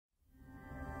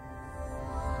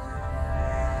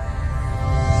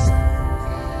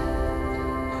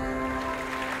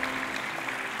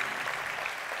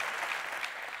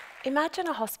Imagine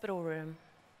a hospital room.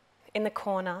 In the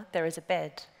corner, there is a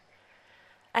bed.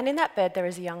 And in that bed, there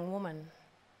is a young woman.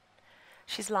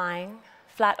 She's lying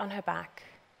flat on her back.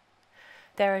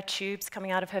 There are tubes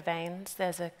coming out of her veins.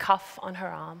 There's a cuff on her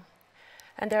arm.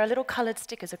 And there are little colored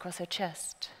stickers across her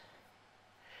chest.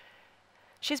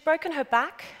 She's broken her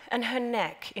back and her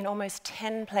neck in almost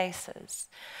 10 places.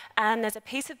 And there's a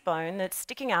piece of bone that's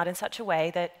sticking out in such a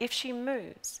way that if she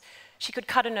moves, she could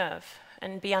cut a nerve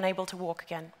and be unable to walk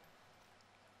again.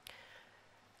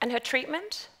 And her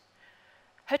treatment?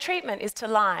 Her treatment is to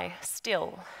lie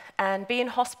still and be in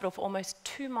hospital for almost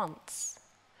 2 months.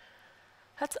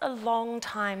 That's a long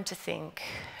time to think.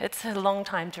 It's a long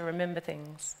time to remember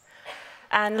things.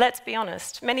 And let's be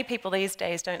honest, many people these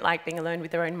days don't like being alone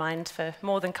with their own mind for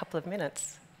more than a couple of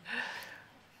minutes.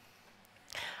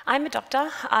 I'm a doctor.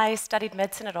 I studied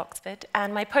medicine at Oxford,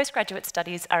 and my postgraduate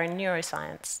studies are in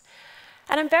neuroscience.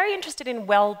 And I'm very interested in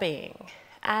well-being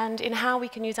and in how we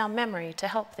can use our memory to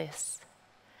help this.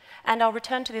 And I'll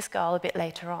return to this goal a bit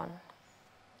later on.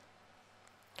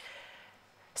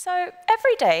 So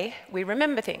every day we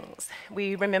remember things.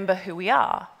 We remember who we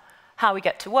are, how we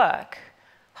get to work,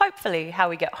 hopefully how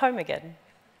we get home again,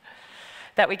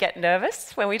 that we get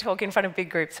nervous when we talk in front of big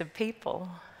groups of people.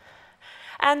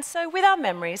 And so with our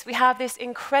memories, we have this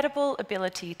incredible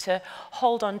ability to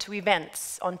hold on to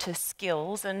events, onto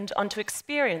skills, and onto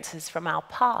experiences from our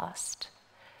past.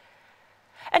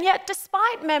 And yet,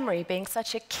 despite memory being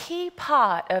such a key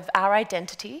part of our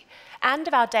identity and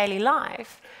of our daily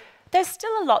life, there's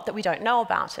still a lot that we don't know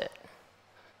about it.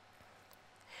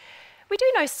 We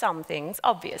do know some things,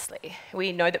 obviously.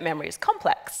 We know that memory is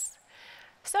complex.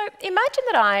 So imagine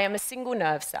that I am a single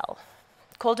nerve cell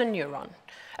called a neuron,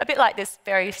 a bit like this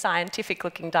very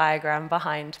scientific-looking diagram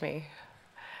behind me.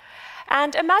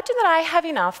 And imagine that I have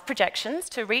enough projections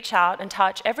to reach out and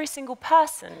touch every single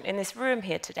person in this room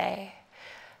here today.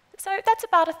 So that's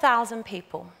about 1,000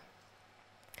 people.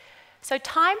 So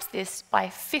times this by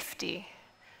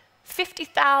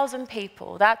 50,000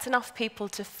 people. That's enough people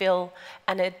to fill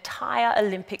an entire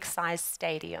Olympic-sized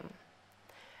stadium.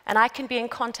 And I can be in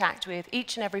contact with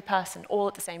each and every person all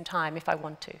at the same time if I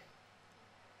want to.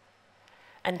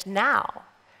 And now,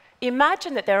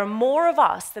 imagine that there are more of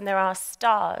us than there are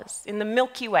stars in the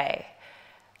Milky Way.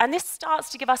 And this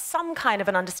starts to give us some kind of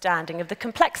an understanding of the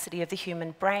complexity of the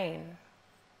human brain.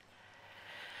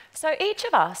 So each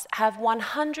of us have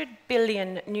 100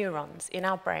 billion neurons in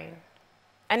our brain.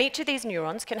 And each of these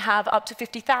neurons can have up to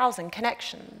 50,000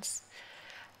 connections.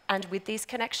 And with these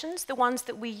connections, the ones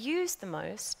that we use the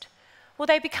most, well,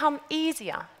 they become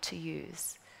easier to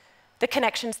use. The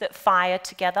connections that fire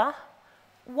together,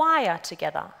 wire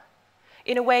together,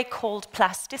 in a way called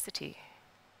plasticity.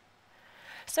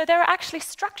 So there are actually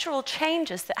structural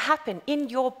changes that happen in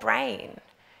your brain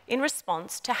in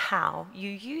response to how you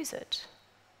use it.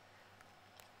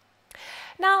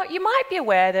 Now, you might be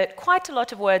aware that quite a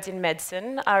lot of words in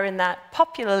medicine are in that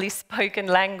popularly spoken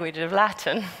language of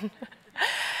Latin.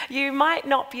 You might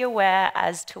not be aware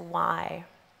as to why.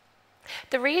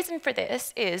 The reason for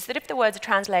this is that if the words are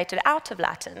translated out of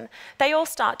Latin, they all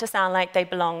start to sound like they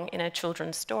belong in a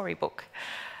children's storybook.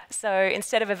 So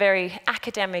instead of a very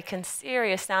academic and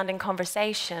serious-sounding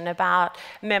conversation about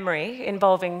memory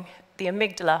involving the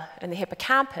amygdala and the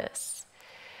hippocampus,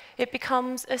 it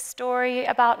becomes a story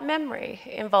about memory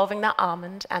involving the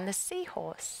almond and the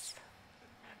seahorse.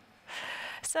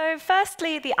 So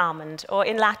firstly, the almond, or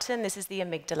in Latin, this is the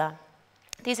amygdala.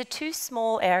 These are two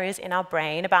small areas in our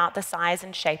brain about the size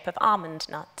and shape of almond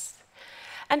nuts.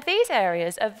 And these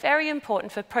areas are very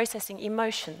important for processing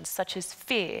emotions such as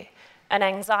fear and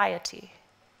anxiety.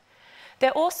 They're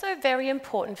also very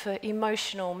important for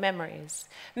emotional memories,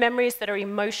 memories that are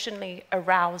emotionally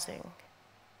arousing.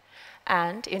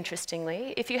 And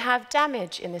interestingly, if you have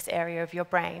damage in this area of your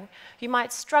brain, you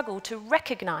might struggle to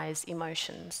recognize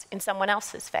emotions in someone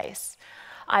else's face.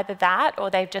 Either that, or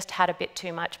they've just had a bit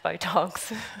too much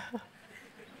Botox.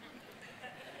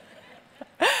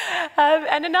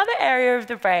 And another area of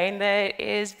the brain that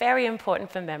is very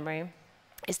important for memory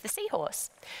is the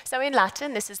seahorse. So in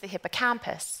Latin, this is the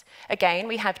hippocampus. Again,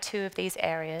 we have two of these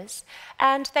areas,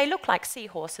 and they look like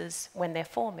seahorses when they're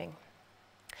forming.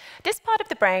 This part of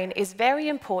the brain is very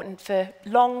important for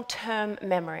long-term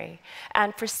memory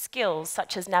and for skills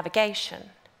such as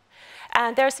navigation.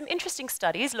 And there are some interesting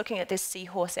studies looking at this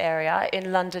seahorse area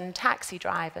in London taxi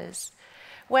drivers.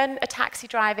 When a taxi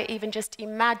driver even just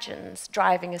imagines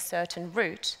driving a certain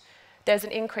route, there's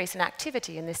an increase in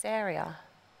activity in this area.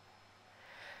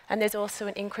 And there's also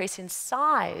an increase in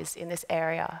size in this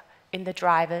area in the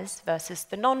drivers versus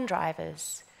the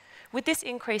non-drivers. With this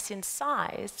increase in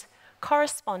size,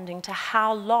 corresponding to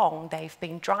how long they've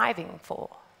been driving for.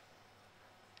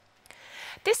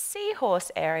 This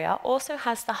seahorse area also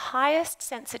has the highest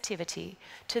sensitivity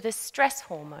to the stress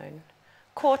hormone,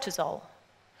 cortisol,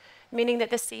 meaning that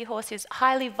the seahorse is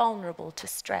highly vulnerable to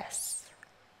stress.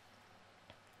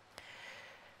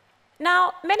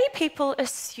 Now, many people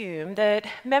assume that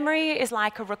memory is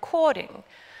like a recording,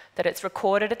 that it's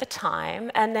recorded at the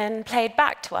time and then played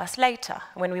back to us later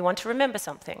when we want to remember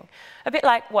something, a bit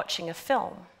like watching a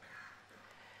film.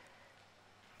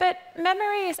 But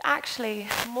memory is actually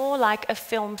more like a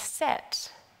film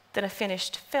set than a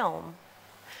finished film.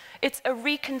 It's a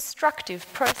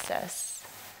reconstructive process.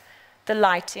 The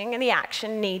lighting and the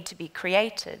action need to be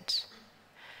created.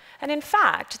 And in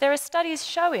fact, there are studies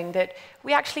showing that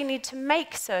we actually need to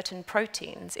make certain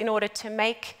proteins in order to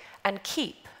make and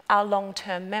keep our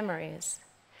long-term memories.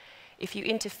 If you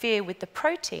interfere with the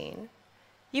protein,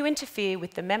 you interfere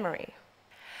with the memory.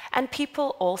 And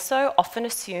people also often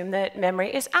assume that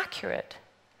memory is accurate,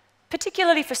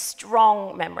 particularly for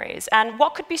strong memories. And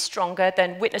what could be stronger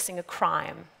than witnessing a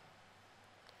crime?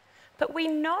 But we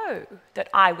know that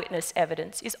eyewitness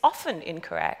evidence is often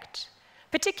incorrect,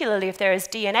 particularly if there is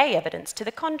DNA evidence to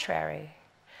the contrary.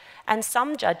 And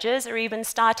some judges are even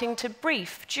starting to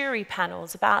brief jury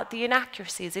panels about the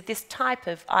inaccuracies of this type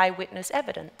of eyewitness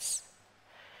evidence.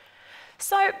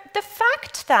 So the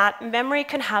fact that memory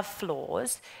can have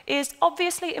flaws is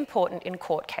obviously important in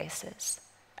court cases,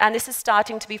 and this is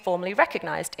starting to be formally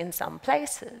recognized in some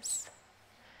places.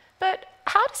 But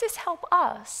how does this help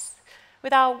us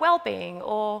with our well-being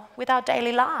or with our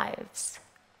daily lives?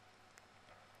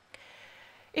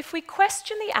 If we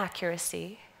question the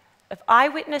accuracy of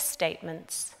eyewitness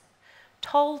statements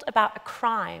told about a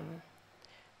crime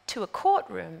to a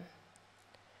courtroom,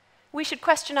 we should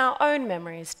question our own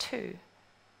memories too.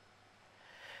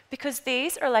 Because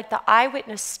these are like the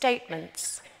eyewitness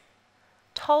statements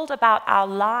told about our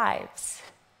lives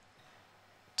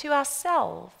to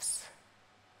ourselves.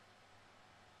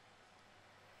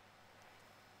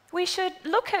 We should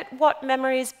look at what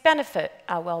memories benefit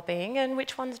our well-being and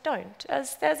which ones don't,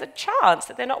 as there's a chance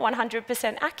that they're not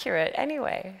 100% accurate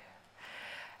anyway.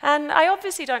 And I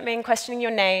obviously don't mean questioning your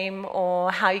name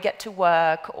or how you get to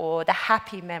work or the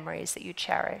happy memories that you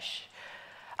cherish.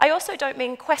 I also don't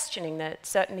mean questioning that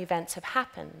certain events have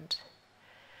happened.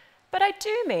 But I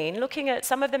do mean looking at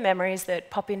some of the memories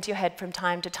that pop into your head from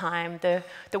time to time, the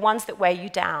ones that weigh you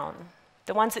down,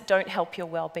 the ones that don't help your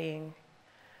well-being,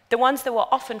 the ones that were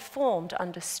often formed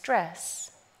under stress,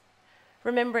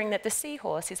 remembering that the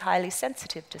seahorse is highly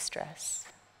sensitive to stress.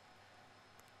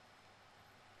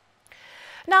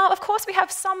 Now, of course, we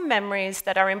have some memories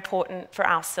that are important for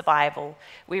our survival.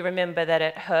 We remember that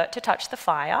it hurt to touch the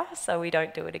fire, so we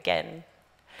don't do it again.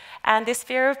 And this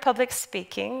fear of public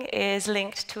speaking is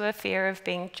linked to a fear of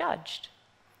being judged.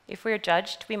 If we're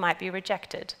judged, we might be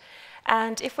rejected.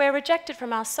 And if we're rejected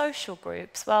from our social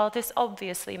groups, well, this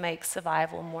obviously makes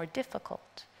survival more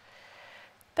difficult.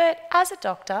 But as a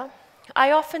doctor,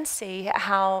 I often see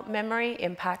how memory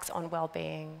impacts on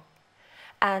well-being.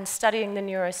 And studying the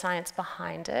neuroscience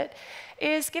behind it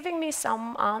is giving me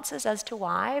some answers as to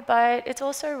why, but it's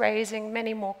also raising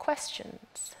many more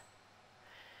questions.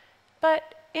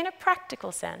 But in a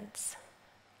practical sense,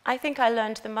 I think I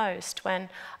learned the most when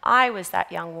I was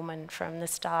that young woman from the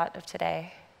start of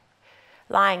today,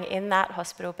 lying in that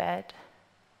hospital bed,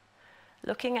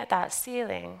 looking at that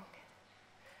ceiling.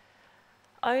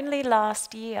 Only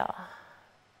last year,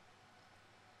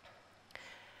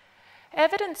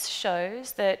 evidence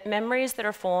shows that memories that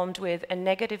are formed with a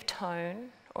negative tone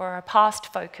or a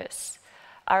past focus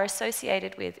are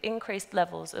associated with increased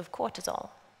levels of cortisol.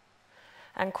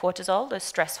 And cortisol, the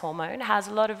stress hormone, has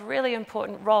a lot of really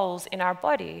important roles in our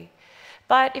body.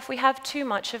 But if we have too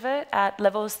much of it at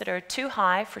levels that are too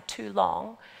high for too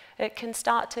long, it can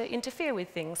start to interfere with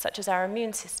things such as our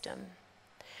immune system.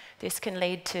 This can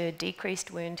lead to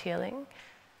decreased wound healing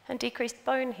and decreased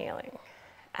bone healing.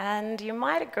 And you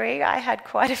might agree, I had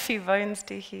quite a few bones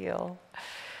to heal.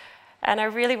 And I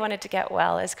really wanted to get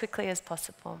well as quickly as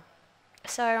possible.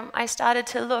 So I started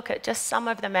to look at just some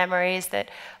of the memories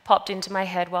that popped into my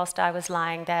head whilst I was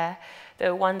lying there,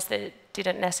 the ones that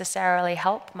didn't necessarily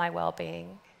help my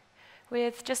well-being,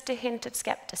 with just a hint of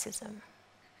skepticism.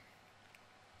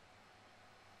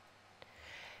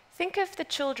 Think of the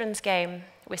children's game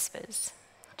Whispers.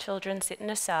 Children sit in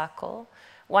a circle.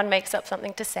 One makes up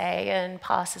something to say and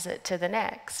passes it to the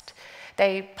next.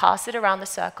 They pass it around the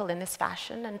circle in this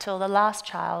fashion until the last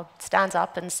child stands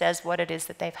up and says what it is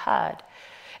that they've heard.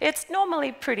 It's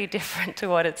normally pretty different to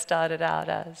what it started out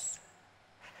as.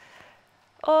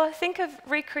 Or think of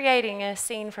recreating a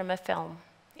scene from a film.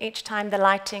 Each time the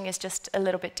lighting is just a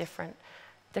little bit different.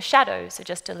 The shadows are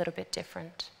just a little bit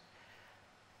different.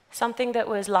 Something that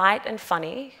was light and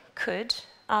funny could,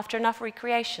 after enough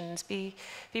recreations, be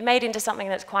made into something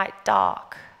that's quite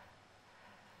dark.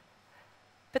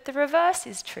 But the reverse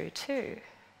is true too.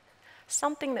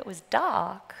 Something that was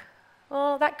dark,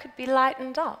 well, that could be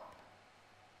lightened up.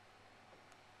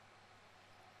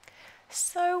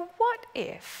 So what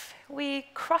if we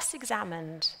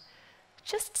cross-examined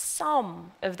just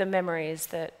some of the memories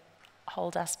that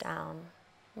hold us down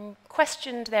and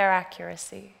questioned their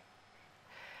accuracy?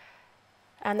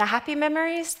 And the happy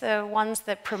memories, the ones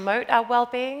that promote our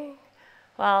well-being,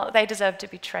 well, they deserve to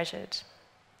be treasured.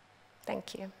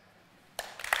 Thank you.